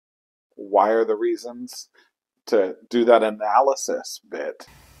why are the reasons, to do that analysis bit.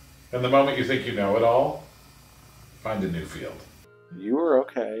 And the moment you think you know it all, find a new field. You are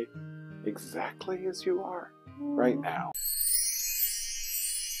okay exactly as you are right now.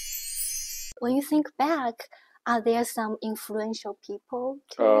 When you think back, are there some influential people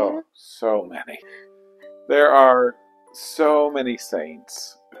to Oh, so many. There are so many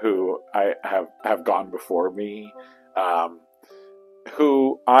saints who I have gone before me,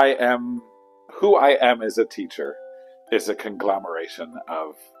 who I am as a teacher is a conglomeration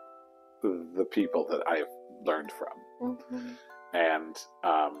of the people that I've learned from. Mm-hmm. And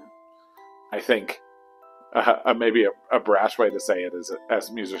I think maybe a brash way to say it is,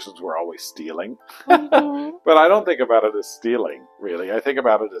 as musicians, we're always stealing. Mm-hmm. But I don't think about it as stealing, really. I think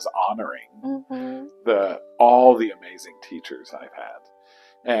about it as honoring Mm-hmm. all the amazing teachers I've had.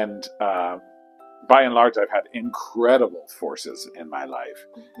 And by and large, I've had incredible forces in my life,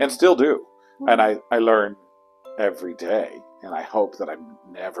 and still do. And I learn every day, and I hope that I'm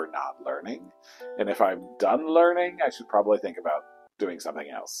never not learning. And if I'm done learning, I should probably think about doing something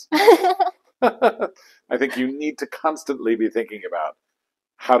else. I think you need to constantly be thinking about,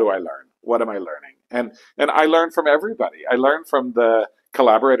 how do I learn? What am I learning? And I learn from everybody. I learn from the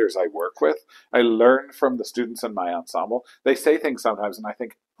collaborators I work with. I learn from the students in my ensemble. They say things sometimes, and I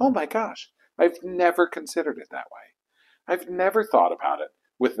think, oh my gosh, I've never considered it that way. I've never thought about it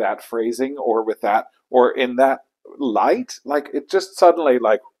with that phrasing or with that, or in that light. Like, it just suddenly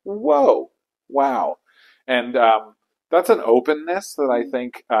like, whoa, wow. And that's an openness that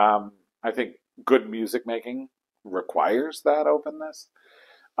I think good music making requires, that openness.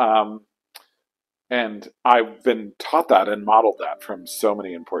 And I've been taught that and modeled that from so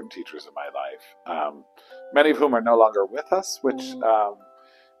many important teachers in my life, many of whom are no longer with us, which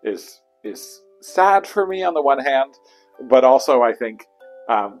is sad for me on the one hand, but also I think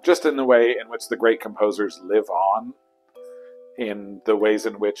just in the way in which the great composers live on, in the ways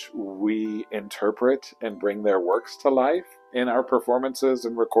in which we interpret and bring their works to life in our performances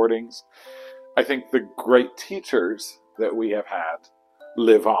and recordings, I think the great teachers that we have had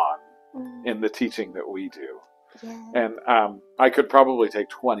live on in the teaching that we do. Yeah. And I could probably take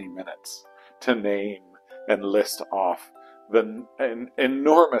 20 minutes to name and list off the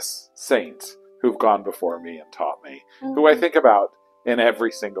enormous saints who've gone before me and taught me, who I think about in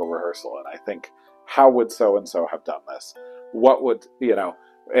every single rehearsal. And I think, how would so-and-so have done this? What would,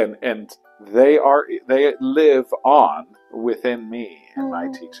 and they live on within me and my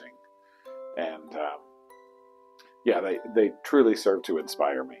teaching. And they truly serve to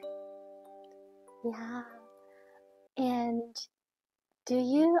inspire me. Yeah. And do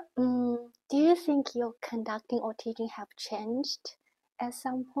you think your conducting or teaching have changed at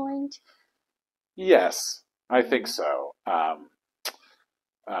some point? Yes, I think so.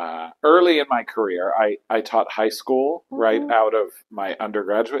 Early in my career, I taught high school right out of my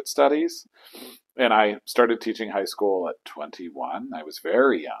undergraduate studies. And I started teaching high school at 21. I was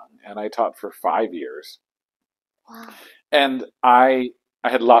very young, and I taught for 5 years. Wow. And I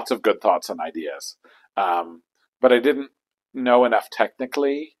had lots of good thoughts and ideas, but I didn't know enough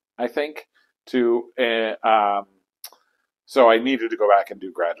technically, I think, to. So I needed to go back and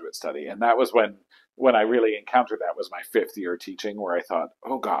do graduate study, and that was when I really encountered that. Was my 5th year teaching, where I thought,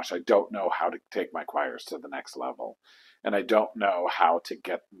 oh gosh, I don't know how to take my choirs to the next level, and I don't know how to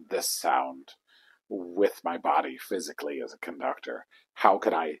get this sound with my body physically as a conductor. How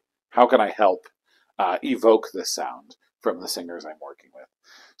can I help evoke this sound from the singers I'm working with?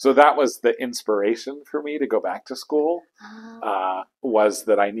 So that was the inspiration for me to go back to school, was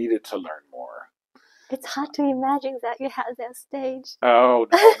that I needed to learn more. It's hard to imagine that you had that stage. Oh,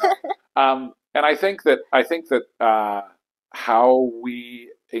 no. And I think that how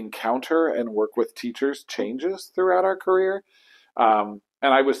we encounter and work with teachers changes throughout our career. And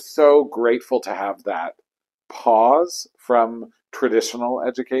I was so grateful to have that pause from traditional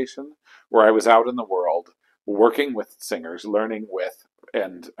education, where I was out in the world working with singers, learning with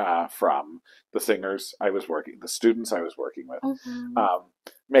and from the singers I was working, the students I was working with,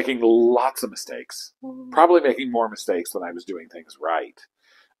 making lots of mistakes, probably making more mistakes than I was doing things right,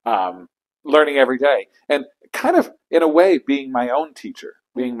 learning every day, and kind of, in a way, being my own teacher,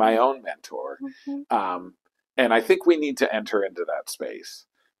 being my own mentor. And I think we need to enter into that space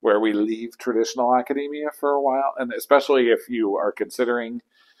where we leave traditional academia for a while, and especially if you are considering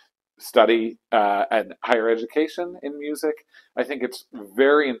study and higher education in music, I think it's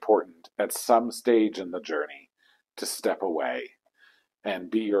very important at some stage in the journey to step away and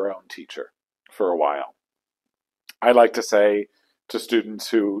be your own teacher for a while. I like to say to students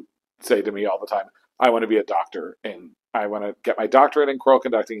who say to me all the time, I want to be a doctor in I want to get my doctorate in choral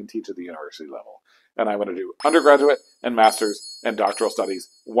conducting and teach at the university level. And I want to do undergraduate and master's and doctoral studies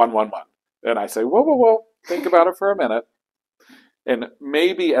 111. And I say, whoa, whoa, whoa, think about it for a minute. And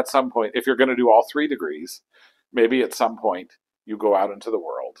maybe at some point, if you're going to do all 3 degrees, maybe at some point you go out into the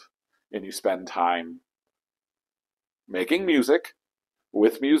world and you spend time making music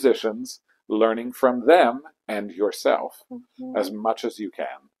with musicians, learning from them and yourself as much as you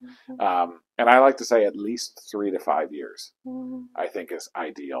can. And I like to say at least 3 to 5 years, I think is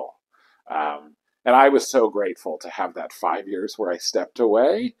ideal. And I was so grateful to have that 5 years where I stepped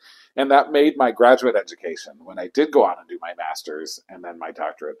away. And that made my graduate education, when I did go on and do my master's and then my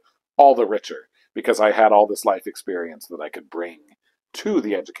doctorate, all the richer, because I had all this life experience that I could bring to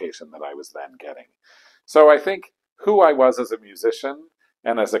the education that I was then getting. So I think who I was as a musician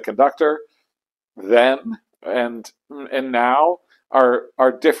and as a conductor then and now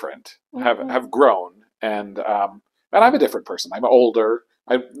are different, have grown, and I'm a different person. I'm older.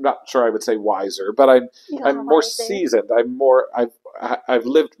 I'm not sure I would say wiser, but I'm more seasoned. I've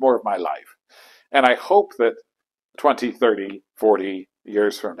lived more of my life. And I hope that 20, 30, 40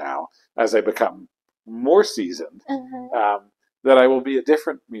 years from now, as I become more seasoned, that I will be a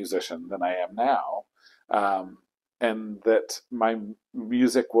different musician than I am now. And that my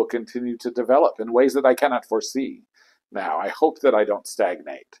music will continue to develop in ways that I cannot foresee now. I hope that I don't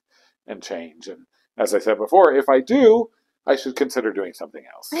stagnate and change. And as I said before, if I do, I should consider doing something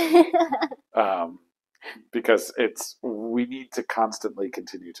else. Because we need to constantly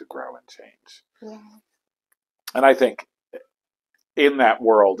continue to grow and change. Yeah. And I think in that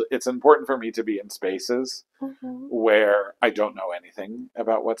world, it's important for me to be in spaces where I don't know anything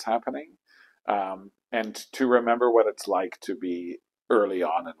about what's happening. And to remember what it's like to be early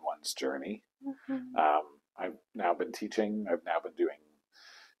on in one's journey. I've now been teaching. I've now been doing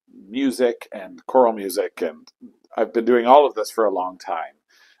music and choral music, and I've been doing all of this for a long time.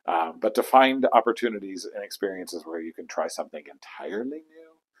 But to find opportunities and experiences where you can try something entirely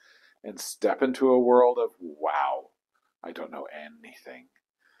new and step into a world of, wow, I don't know anything,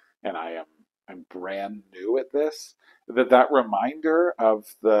 and I'm brand new at this, that reminder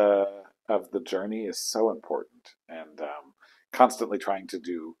of the journey is so important, and constantly trying to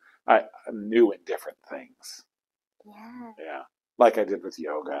do new and different things. Yeah, like I did with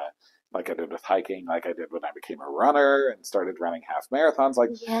yoga, like I did with hiking, like I did when I became a runner and started running half marathons.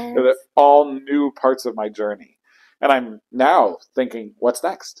 Like they're all new parts of my journey, and I'm now thinking, what's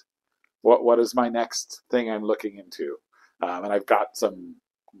next? What is my next thing I'm looking into? And I've got some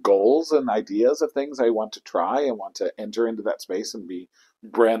goals and ideas of things I want to try and want to enter into that space and be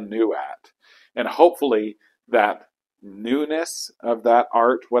brand new at. And hopefully that newness of that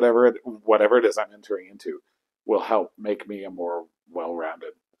art, whatever it is I'm entering into, will help make me a more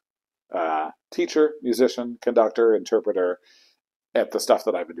well-rounded teacher, musician, conductor, interpreter at the stuff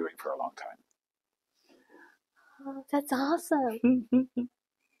that I've been doing for a long time. Oh, that's awesome.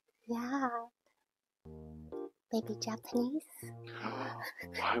 Yeah. Maybe Japanese?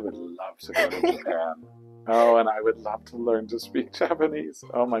 I would love to go to Japan. Oh, and I would love to learn to speak Japanese.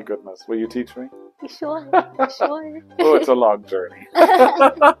 Oh my goodness. Will you teach me? Sure. Oh, it's a long journey.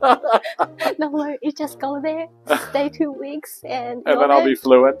 No worry, you just go there, stay 2 weeks, and then I'll be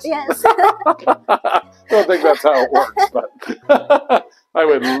fluent. Yes. I don't think that's how it works, but I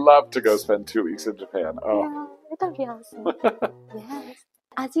would love to go spend 2 weeks in Japan. Oh. Yeah, that'd be awesome. Yes.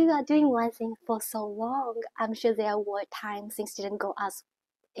 As you are doing one thing for so long, I'm sure there were times things didn't go as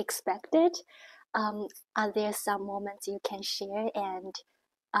expected. Are there some moments you can share and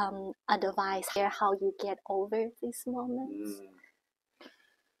advise here how you get over these moments?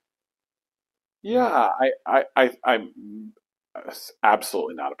 Yeah, I'm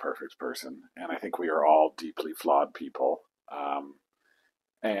absolutely not a perfect person, and I think we are all deeply flawed people.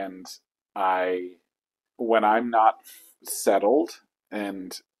 And when I'm not settled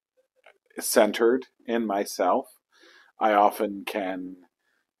and centered in myself, I often can,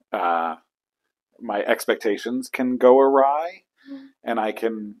 my expectations can go awry, and I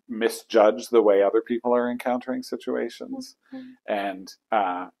can misjudge the way other people are encountering situations. And,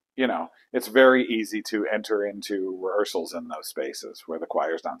 it's very easy to enter into rehearsals in those spaces where the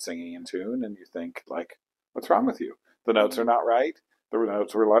choir's not singing in tune, and you think, like, what's wrong with you? The notes are not right. The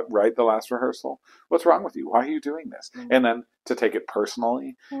notes were right the last rehearsal. What's wrong with you? Why are you doing this? And then to take it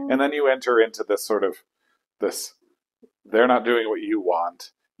personally. And then you enter into this sort of, they're not doing what you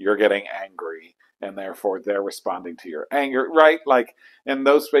want. You're getting angry, and therefore they're responding to your anger, right? Like, and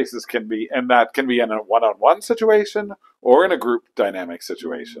those spaces can be, and that can be in a one-on-one situation or in a group dynamic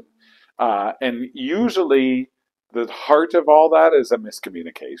situation. And usually the heart of all that is a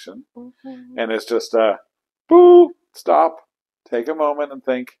miscommunication. And it's just a, boo, stop, take a moment and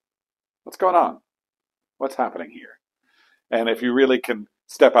think, what's going on? What's happening here? And if you really can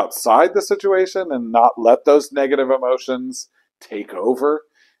step outside the situation and not let those negative emotions take over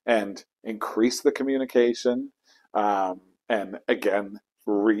and increase the communication, and again,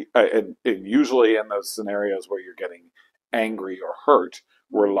 and usually in those scenarios where you're getting angry or hurt,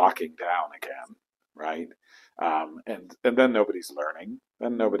 we're locking down again, right? And then nobody's learning,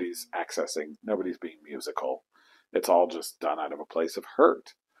 and nobody's accessing, nobody's being musical. It's all just done out of a place of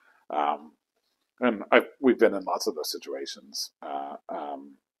hurt. And we've been in lots of those situations,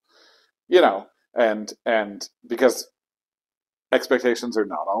 you know, and because expectations are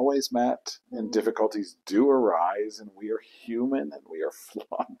not always met, and difficulties do arise, and we are human and we are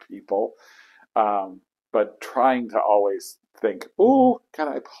flawed people. But trying to always think, oh, can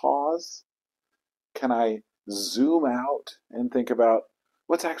I pause? Can I zoom out and think about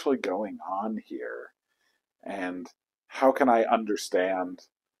what's actually going on here? And how can I understand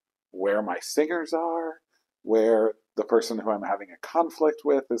where my singers are, where the person who I'm having a conflict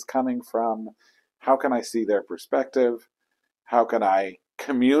with is coming from? How can I see their perspective? How can I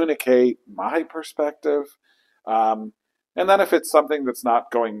communicate my perspective? And then if it's something that's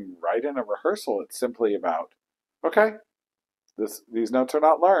not going right in a rehearsal, it's simply about, okay, these notes are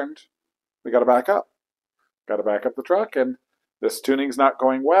not learned. We got to back up. Got to back up the truck, and this tuning's not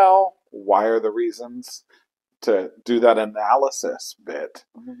going well. Why are the reasons? To do that analysis bit,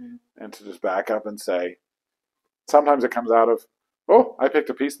 and to just back up and say, sometimes it comes out of, oh, I picked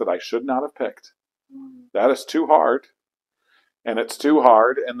a piece that I should not have picked. That is too hard, and it's too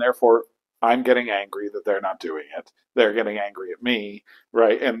hard, and therefore I'm getting angry that they're not doing it. They're getting angry at me,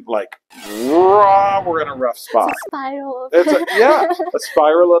 right? And like, raw, we're in a rough spot. It's a spiral. A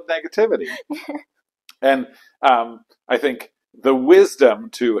spiral of negativity. And I think the wisdom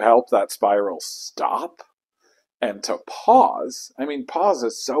to help that spiral stop and to pause. I mean, pause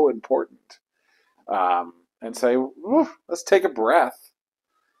is so important. And say, let's take a breath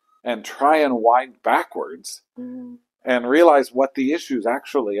and try and wind backwards and realize what the issues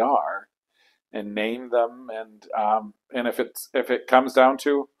actually are, and name them. And if it comes down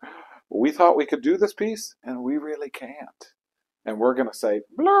to, we thought we could do this piece and we really can't, and we're going to say,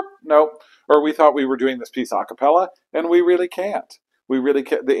 blurp, nope. Or we thought we were doing this piece a cappella and we really can't. We really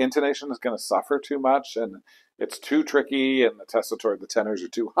can't. The intonation is going to suffer too much, and it's too tricky, and the tessitura, the tenors are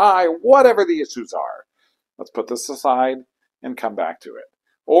too high. Whatever the issues are, let's put this aside and come back to it.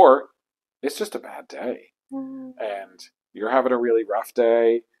 Or it's just a bad day, and you're having a really rough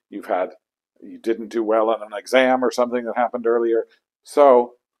day. You didn't do well on an exam or something that happened earlier.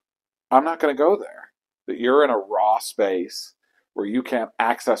 So I'm not going to go there. That you're in a raw space where you can't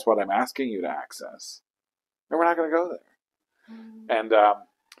access what I'm asking you to access. And we're not going to go there. And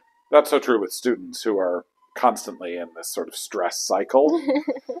that's so true with students who are constantly in this sort of stress cycle,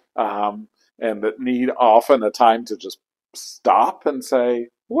 and that need often a time to just stop and say,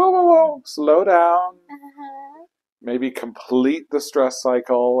 whoa, slow down. Maybe complete the stress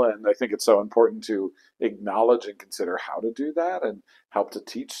cycle. And I think it's so important to acknowledge and consider how to do that, and help to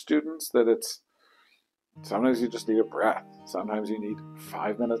teach students that sometimes you just need a breath. Sometimes you need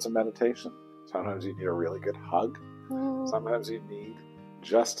 5 minutes of meditation. Sometimes you need a really good hug. Sometimes you need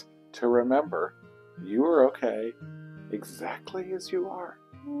just to remember you are okay exactly as you are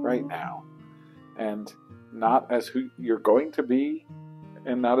right now, and not as who you're going to be,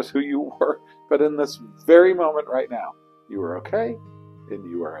 and not as who you were, but in this very moment right now, you are okay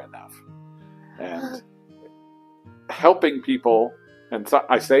and you are enough. And helping people, and so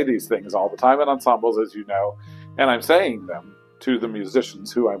I say these things all the time in ensembles, as you know, and I'm saying them to the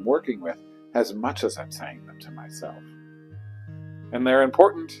musicians who I'm working with as much as I'm saying them to myself. And they're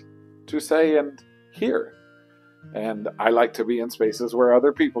important to say and hear. And I like to be in spaces where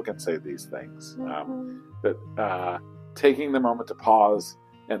other people can say these things. Taking the moment to pause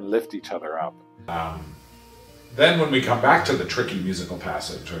and lift each other up. Then when we come back to the tricky musical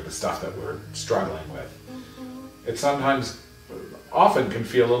passage, or the stuff that we're struggling with, it sometimes, often can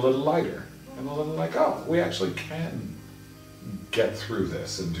feel a little lighter, and a little like, oh, we actually can get through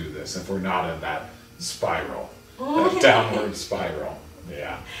this and do this if we're not in that spiral, that downward spiral.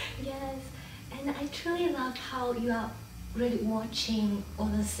 Yeah. Yes, and I truly love how you are really watching all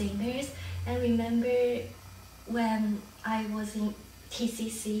the singers. And remember when I was in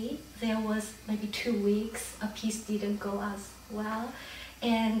TCC, there was maybe 2 weeks a piece didn't go as well,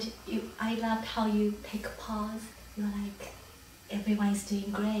 and I loved how you take a pause. You're like, everyone's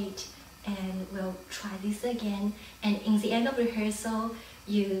doing great, and we'll try this again. And in the end of rehearsal,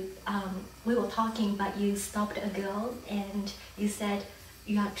 we were talking, but you stopped a girl and you said,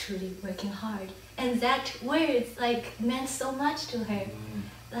 you are truly working hard. and that words like meant so much to her.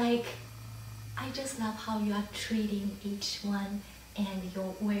 Like, I just love how you are treating each one and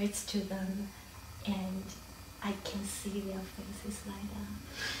your words to them, and I can see their faces light up.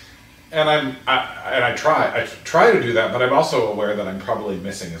 And I try to do that, but I'm also aware that I'm probably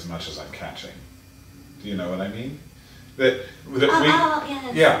missing as much as I'm catching. Do you know what I mean? That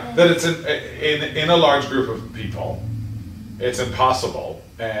Yes, yes. That it's in a large group of people, it's impossible,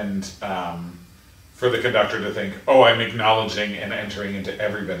 and for the conductor to think, oh, I'm acknowledging and entering into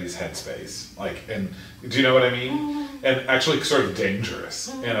everybody's headspace, like, and do you know what I mean? And actually, sort of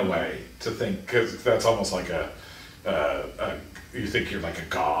dangerous in a way to think, because that's almost like you think you're like a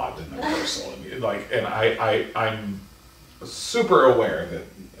god in the rehearsal, and I'm super aware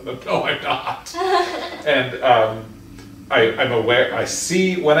that no, I'm not, and I'm aware.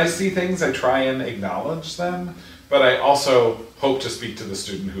 When I see things, I try and acknowledge them, but I also hope to speak to the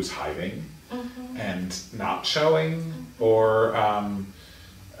student who's hiding and not showing, or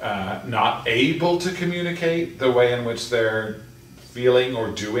not able to communicate the way in which they're feeling or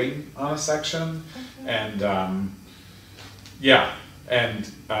doing on a section, and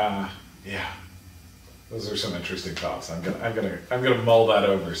those are some interesting thoughts. I'm gonna mull that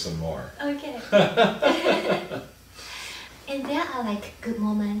over some more. Okay. And there are like good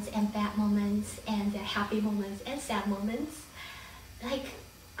moments and bad moments, and there are happy moments and sad moments. Like,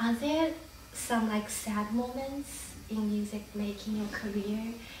 are there some like sad moments in music making your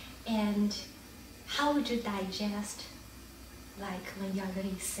career, and how would you digest like when you're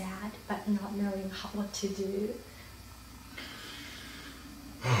really sad but not knowing what to do?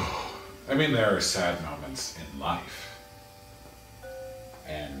 I mean, there are sad moments in life,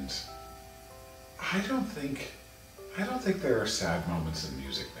 and I don't think there are sad moments in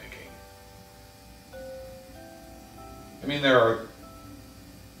music making. I mean, there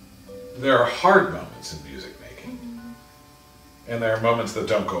are hard moments in music making, and there are moments that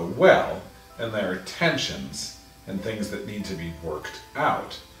don't go well, and there are tensions and things that need to be worked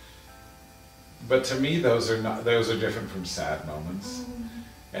out. But to me, those are different from sad moments.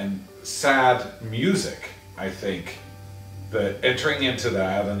 And sad music, I think, the entering into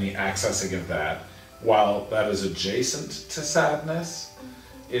that and the accessing of that, while that is adjacent to sadness,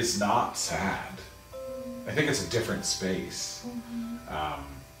 is not sad. I think it's a different space.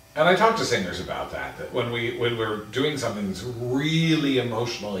 And I talk to singers about that when we're doing something that's really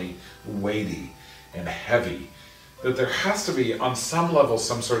emotionally weighty and heavy, that there has to be, on some level,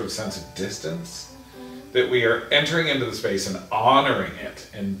 some sort of sense of distance, that we are entering into the space and honoring it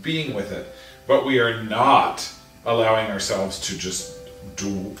and being with it, but we are not allowing ourselves to just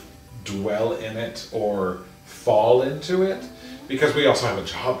dwell in it or fall into it, because we also have a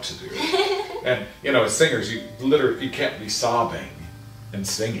job to do. And as singers, you can't be sobbing and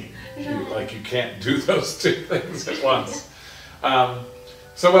singing. You can't do those two things at once.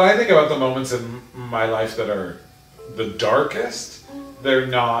 So when I think about the moments in my life that are the darkest, they're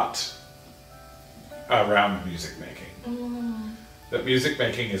not around music making. That music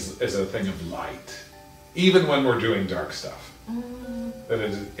making is a thing of light, even when we're doing dark stuff. That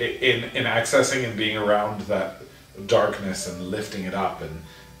is, in accessing and being around that darkness and lifting it up and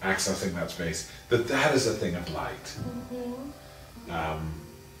accessing that space, that is a thing of light.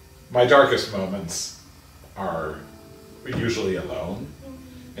 My darkest moments are usually alone,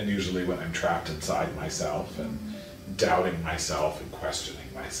 and usually when I'm trapped inside myself and doubting myself and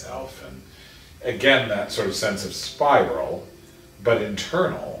questioning myself, and again, that sort of sense of spiral, but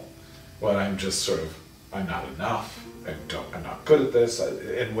internal, when I'm just I'm not enough, I'm not good at this,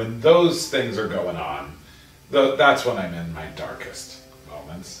 and when those things are going on, that's when I'm in my darkest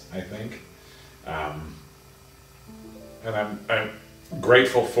moments, I think. And I'm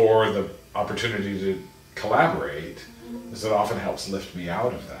grateful for the opportunity to collaborate, because it often helps lift me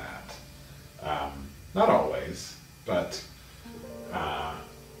out of that. Not always, but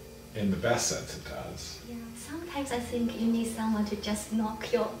in the best sense it does. Yeah, sometimes I think you need someone to just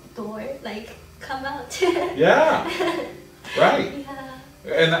knock your door, like, come out. Yeah, right.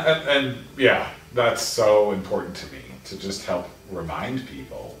 Yeah. And yeah, that's so important to me, to just help remind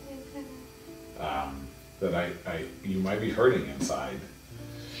people that you might be hurting inside.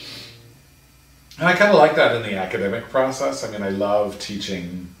 And I kind of like that in the academic process. I mean, I love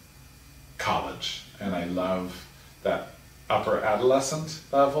teaching college, and I love that upper adolescent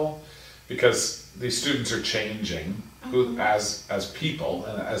level, because these students are changing as people,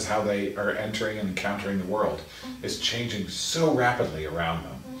 and as how they are entering and encountering the world is changing so rapidly around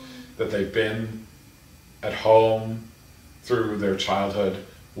them, that they've been at home through their childhood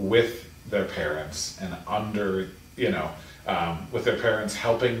with their parents and with their parents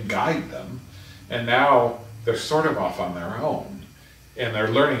helping guide them, And now they're sort of off on their own, and they're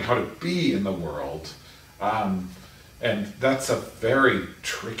learning how to be in the world. And that's a very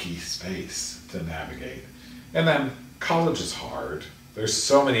tricky space to navigate. And then college is hard. There's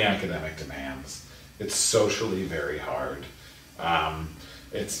so many academic demands. It's socially very hard.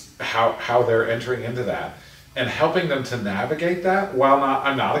 It's how they're entering into that and helping them to navigate that while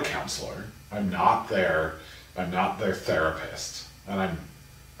I'm not a counselor. I'm not their therapist. And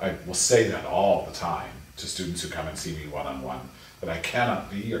I will say that all the time to students who come and see me one-on-one, that I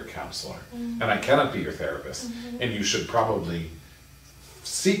cannot be your counselor and I cannot be your therapist. And you should probably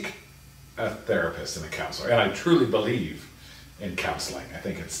seek a therapist and a counselor. And I truly believe in counseling. I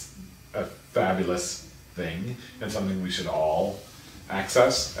think it's a fabulous thing and something we should all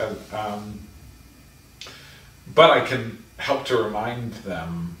access. But I can help to remind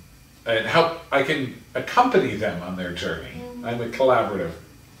them and I can accompany them on their journey. I'm a collaborative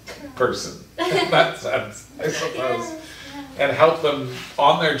person in that sense, I suppose. And help them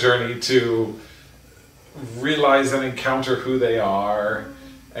on their journey to realize and encounter who they are,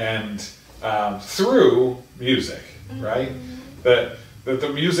 and through music, right? That the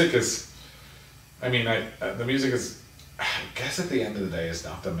music is, the music is, I guess at the end of the day, is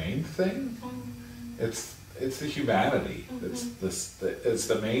not the main thing. It's the humanity. It's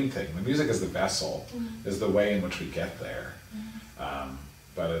the main thing. The music is the vessel, is the way in which we get there.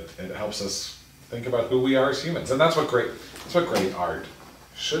 But it helps us think about who we are as humans, and that's what great art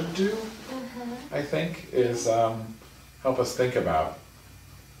should do. I think is help us think about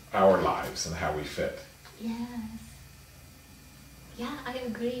our lives and how we fit. Yes. Yeah, I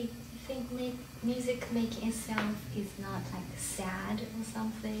agree. I think music making itself is not like sad or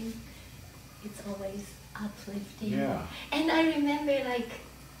something. It's always uplifting. Yeah. And I remember like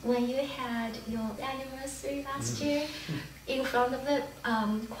when you had your anniversary last year, in front of the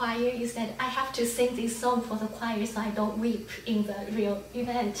choir, you said, I have to sing this song for the choir so I don't weep in the real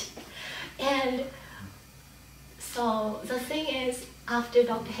event. And so the thing is, after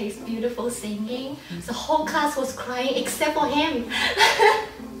Dr. Hayes' beautiful singing, the whole class was crying except for him.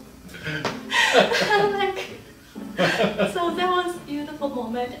 So that was a beautiful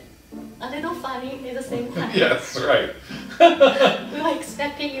moment. A little funny at the same time. Yes, right. We were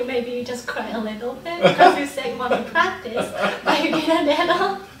expecting you maybe just cry a little bit because you said you want to practice, but you didn't at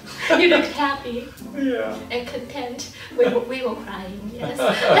all. You looked happy and content. We were crying, yes.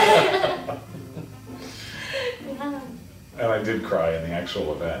 Yeah. And I did cry in the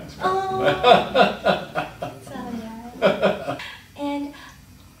actual event. Oh, so yeah. And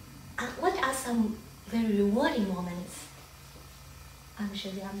what are some very rewarding moments? I'm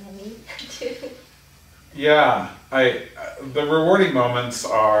sure there are many too. Yeah, the rewarding moments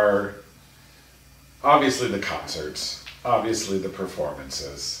are obviously the concerts, obviously the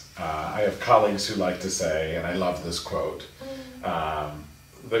performances. I have colleagues who like to say, and I love this quote,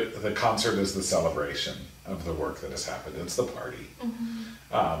 the concert is the celebration of the work that has happened. It's the party.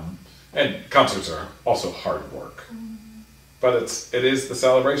 And concerts are also hard work. But it is the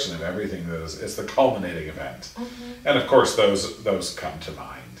celebration of everything it's the culminating event. And of course those come to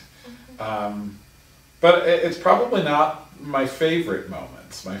mind. But it's probably not my favorite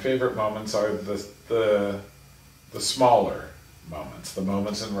moments. My favorite moments are the smaller moments, the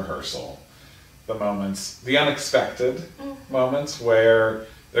moments in rehearsal, the unexpected moments where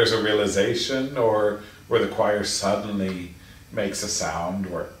there's a realization or where the choir suddenly makes a sound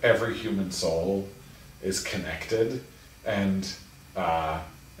where every human soul is connected and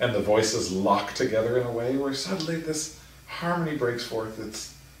the voices lock together in a way where suddenly this harmony breaks forth.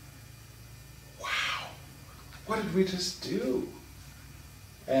 It's, wow, what did we just do?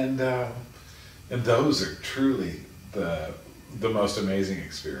 And those are truly the most amazing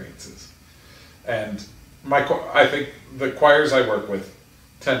experiences. And I think the choirs I work with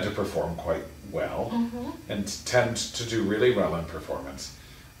tend to perform quite well and tend to do really well in performance.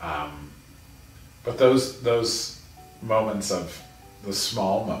 But those moments of the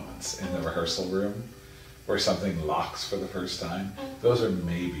small moments in the rehearsal room where something locks for the first time, those are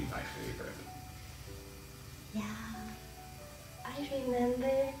maybe my favorite. Yeah. I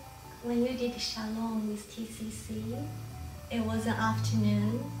remember when you did Shalom with TCC, it was an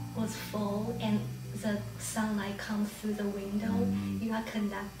afternoon, was full, and the sunlight comes through the window. You are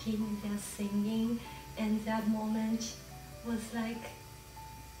conducting, they are singing, and that moment was like,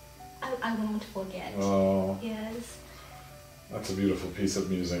 I won't forget. Oh. Yes. That's a beautiful piece of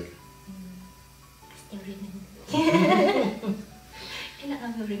music. I still remember. And I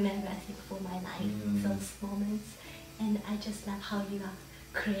will remember, I think, for my life, those moments. And I just love how you are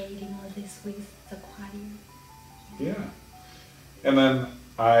creating all this with the choir. Yeah. And then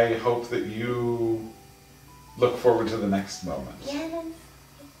I hope that you look forward to the next moments. Yes.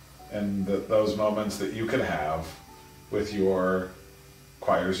 And those moments that you can have with your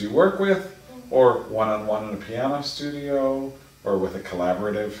choirs you work with, or one-on-one in a piano studio, or with a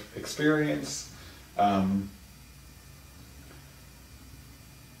collaborative experience.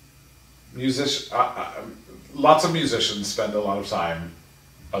 Lots of musicians spend a lot of time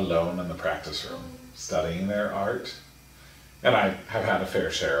alone in the practice room, studying their art. And I have had a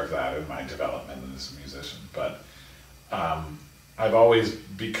fair share of that in my development as a musician. But I've always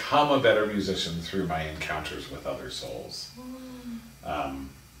become a better musician through my encounters with other souls.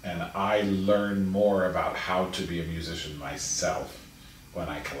 And I learn more about how to be a musician myself when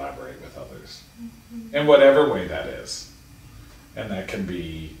I collaborate with others, in whatever way that is. And that can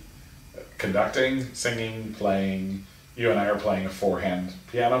be conducting, singing, playing. You and I are playing a 4-hand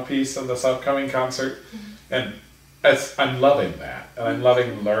piano piece in this upcoming concert. And I'm loving that. And I'm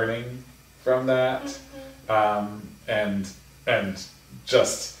loving learning from that. And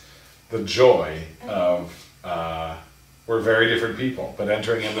just the joy of we're very different people, but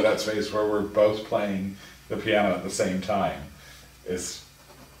entering into that space where we're both playing the piano at the same time is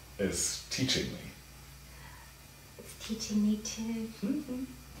teaching me. It's teaching me too.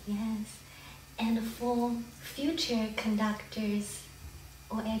 Yes. And for future conductors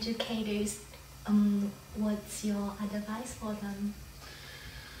or educators, what's your advice for them?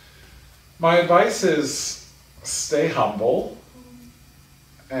 My advice is stay humble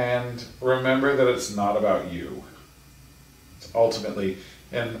and remember that it's not about you. It's ultimately,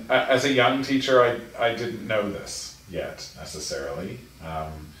 and as a young teacher, I didn't know this yet necessarily.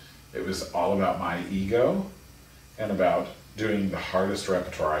 It was all about my ego and about doing the hardest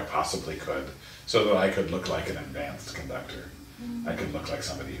repertoire I possibly could so that I could look like an advanced conductor. I could look like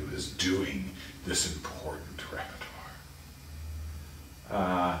somebody who is doing this important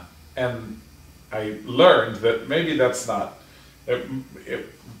repertoire. And I learned that maybe that's not,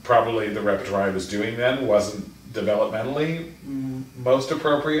 probably the repertoire I was doing then wasn't developmentally most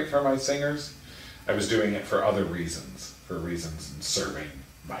appropriate for my singers. I was doing it for other reasons, for reasons in serving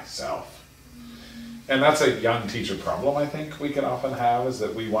myself. And that's a young teacher problem I think we can often have, is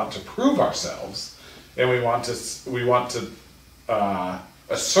that we want to prove ourselves and we want to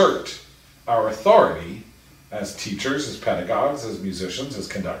assert our authority as teachers, as pedagogues, as musicians, as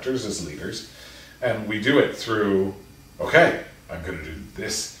conductors, as leaders. And we do it through, okay, I'm going to do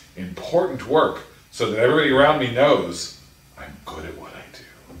this important work so that everybody around me knows I'm good at what I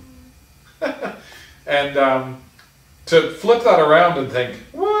do. And to flip that around and think,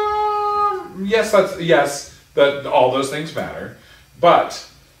 well, yes, that all those things matter, but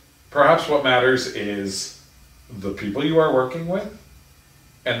perhaps what matters is the people you are working with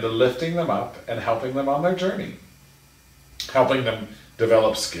and the lifting them up and helping them on their journey, helping them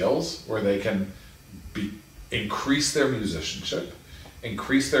develop skills where they can increase their musicianship,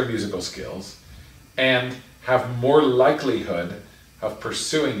 increase their musical skills, and have more likelihood of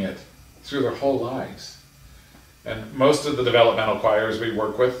pursuing it through their whole lives. And most of the developmental choirs we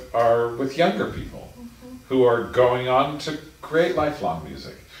work with are with younger people who are going on to create lifelong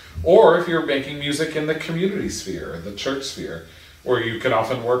music. Or if you're making music in the community sphere, the church sphere, where you can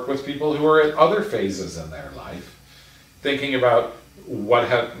often work with people who are at other phases in their life, thinking about what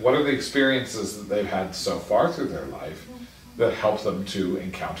are the experiences that they've had so far through their life that help them to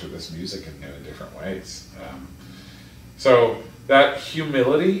encounter this music in new and different ways. So that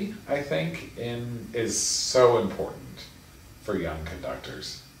humility, I think, is so important for young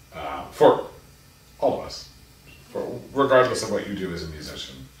conductors, for all of us, regardless of what you do as a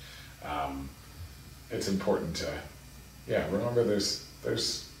musician. It's important to, remember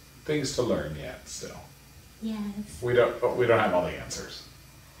there's things to learn yet still. Yes. We don't have all the answers.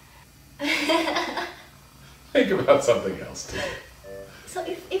 Think about something else too. So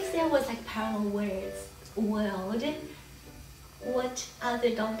if there was like parallel world, what other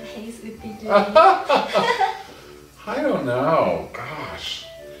Dantes would be doing? I don't know. Gosh.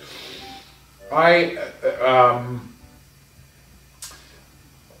 I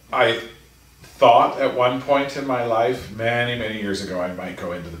thought at one point in my life, many, many years ago, I might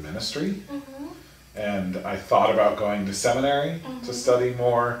go into the ministry. And I thought about going to seminary to study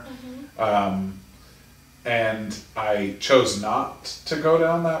more. And I chose not to go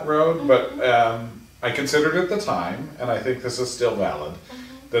down that road, but I considered at the time, and I think this is still valid,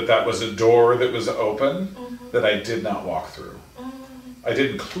 that was a door that was open that I did not walk through. I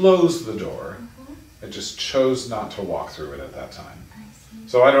didn't close the door, I just chose not to walk through it at that time.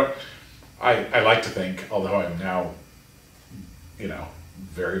 So I like to think, although I'm now,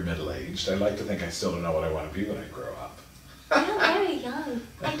 very middle-aged, I like to think I still don't know what I want to be when I grow up. You're very young.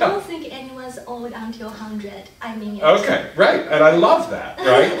 I don't think anyone's old until 100. I mean it. Okay, right. And I love that,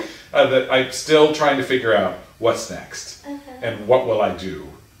 right? That I'm still trying to figure out what's next. And what will I do?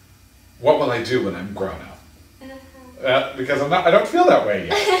 What will I do when I'm grown up? Because I don't feel that way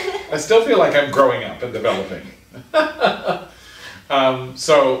yet. I still feel like I'm growing up and developing.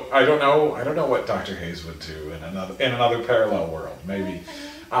 So I don't know what Dr. Hayes would do in another parallel world. Maybe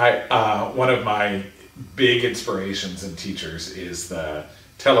one of my big inspirations and teachers is the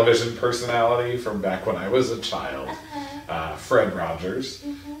television personality from back when I was a child, Fred Rogers,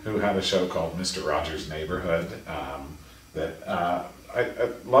 who had a show called Mr. Rogers' Neighborhood that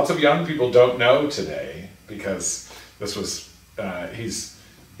lots of young people don't know today because this was he's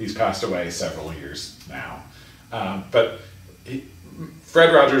passed away several years now, but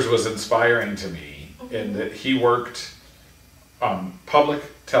Fred Rogers was inspiring to me in that he worked on public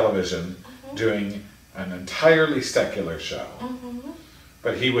television doing an entirely secular show,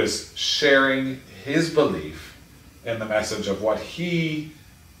 but he was sharing his belief in the message of what he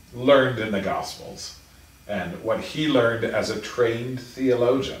learned in the Gospels and what he learned as a trained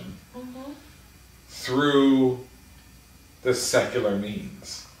theologian through the secular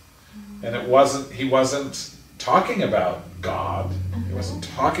means. And he wasn't talking about God, he wasn't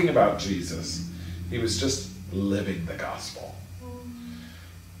talking about Jesus, he was just living the gospel.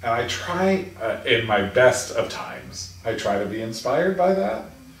 And I try, in my best of times, I try to be inspired by that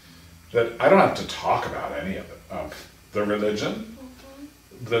I don't have to talk about any of the religion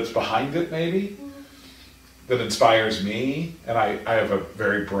that's behind it maybe, that inspires me, and I have a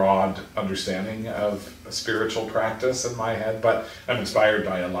very broad understanding of a spiritual practice in my head, but I'm inspired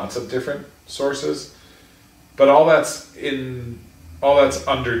by lots of different sources. But all that's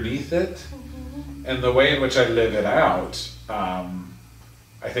underneath it, and the way in which I live it out,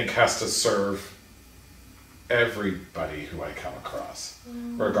 I think has to serve everybody who I come across,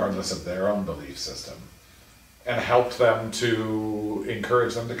 regardless of their own belief system, and help them to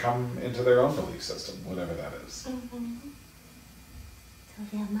encourage them to come into their own belief system, whatever that is. So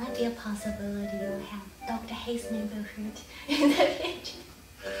there might be a possibility you'll have Dr. Hayes' neighborhood in the future.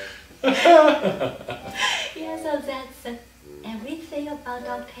 Yeah, so that's everything about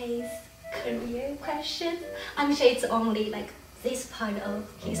Dr. Hayes' career question. I'm sure it's only like this part of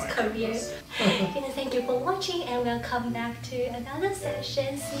his career. Thank you for watching, and we'll come back to another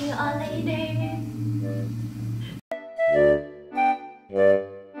session. See you all later.